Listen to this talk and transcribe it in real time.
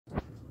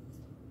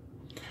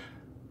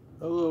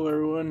Hello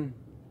everyone,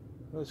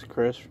 this is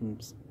Chris from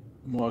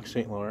Mohawk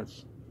St.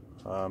 Lawrence.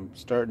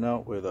 Starting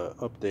out with an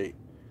update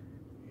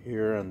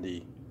here on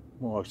the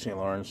Mohawk St.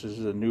 Lawrence. This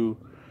is a new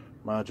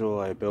module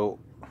I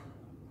built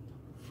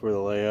for the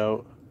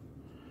layout.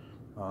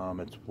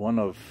 It's one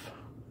of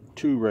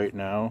two right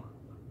now.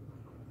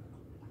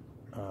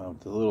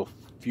 The little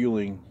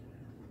fueling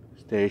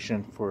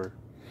station for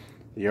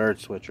the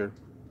yard switcher.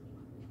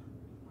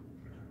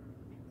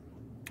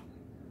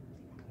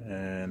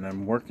 And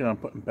I'm working on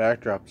putting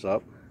backdrops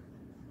up,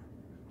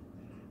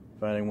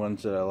 finding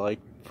ones that I like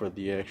for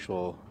the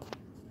actual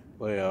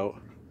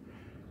layout.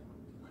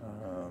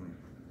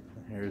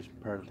 Here's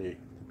part of the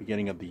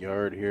beginning of the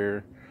yard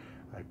here.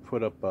 I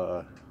put up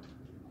a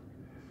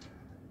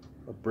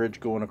bridge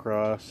going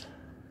across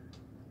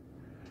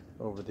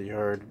over the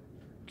yard,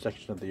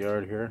 section of the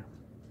yard here,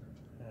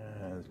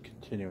 and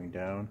continuing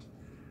down.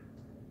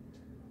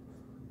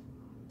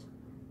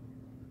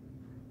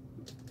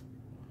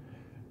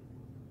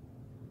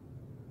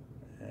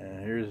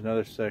 And here's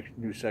another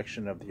new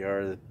section of the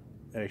yard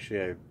that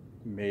actually I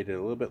made it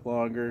a little bit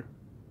longer,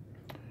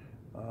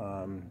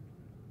 and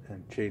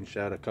changed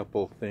out a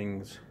couple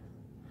things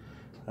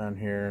on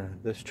here.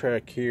 This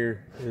track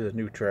here is a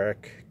new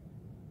track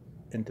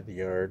into the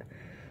yard.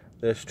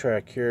 This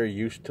track here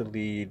used to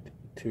lead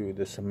to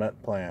the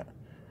cement plant,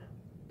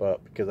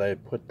 but because I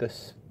put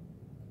this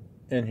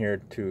in here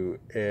to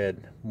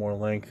add more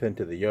length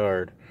into the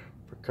yard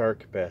for car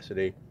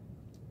capacity,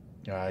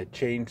 I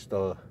changed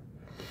the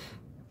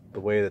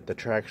way that the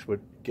tracks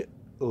would get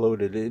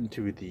loaded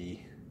into the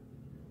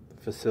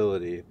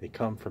facility. They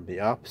come from the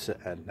opposite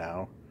end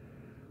now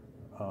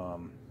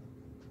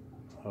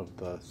of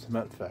the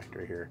cement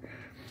factory here.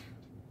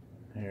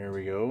 There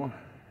we go.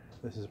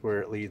 This is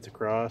where it leads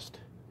across,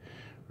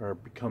 or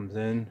it comes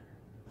in.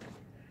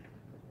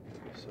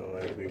 So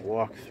as we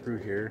walk through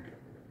here,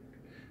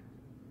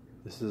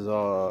 this is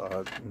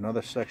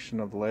another section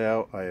of the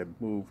layout I have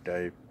moved.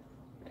 I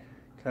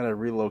kind of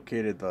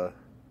relocated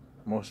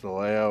most of the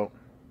layout.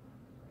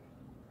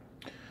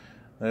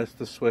 That's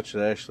the switch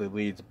that actually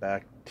leads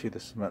back to the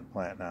cement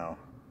plant now.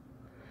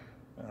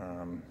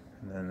 And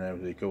then as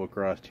we go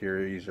across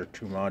here, these are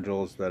two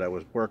modules that I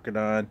was working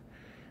on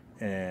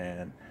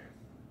and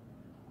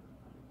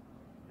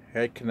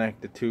had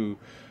connected to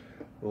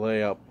the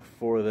layout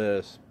before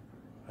this.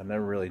 I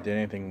never really did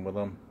anything with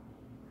them,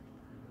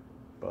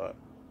 but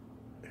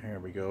here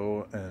we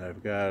go. And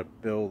I've got to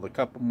build a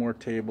couple more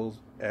tables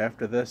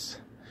after this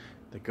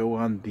to go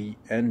on the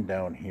end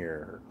down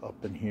here,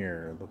 up in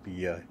here. There'll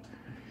be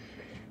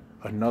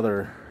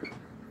another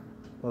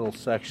little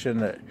section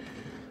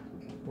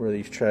where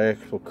these tracks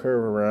will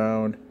curve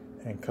around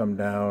and come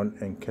down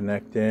and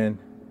connect in,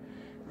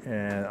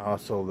 and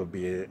also there'll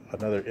be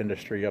another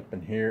industry up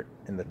in here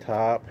in the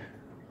top.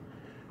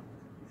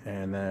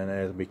 And then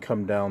as we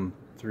come down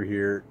through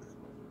here,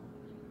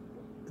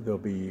 there'll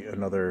be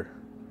another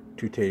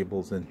two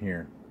tables in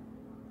here,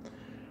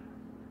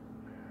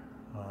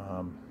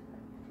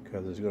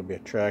 because there's going to be a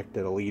track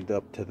that'll lead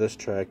up to this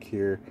track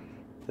here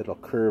that'll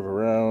curve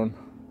around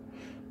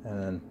and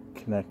then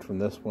connect from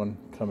this one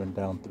coming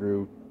down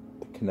through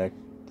to connect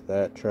to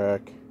that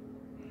track,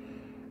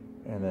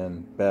 and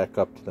then back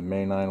up to the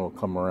main line will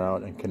come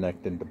around and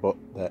connect into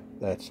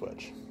that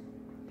switch.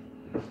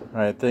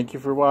 Alright, thank you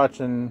for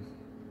watching.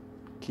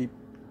 Keep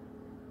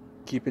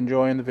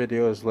enjoying the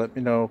videos. Let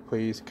me know,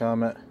 please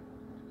comment.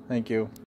 Thank you.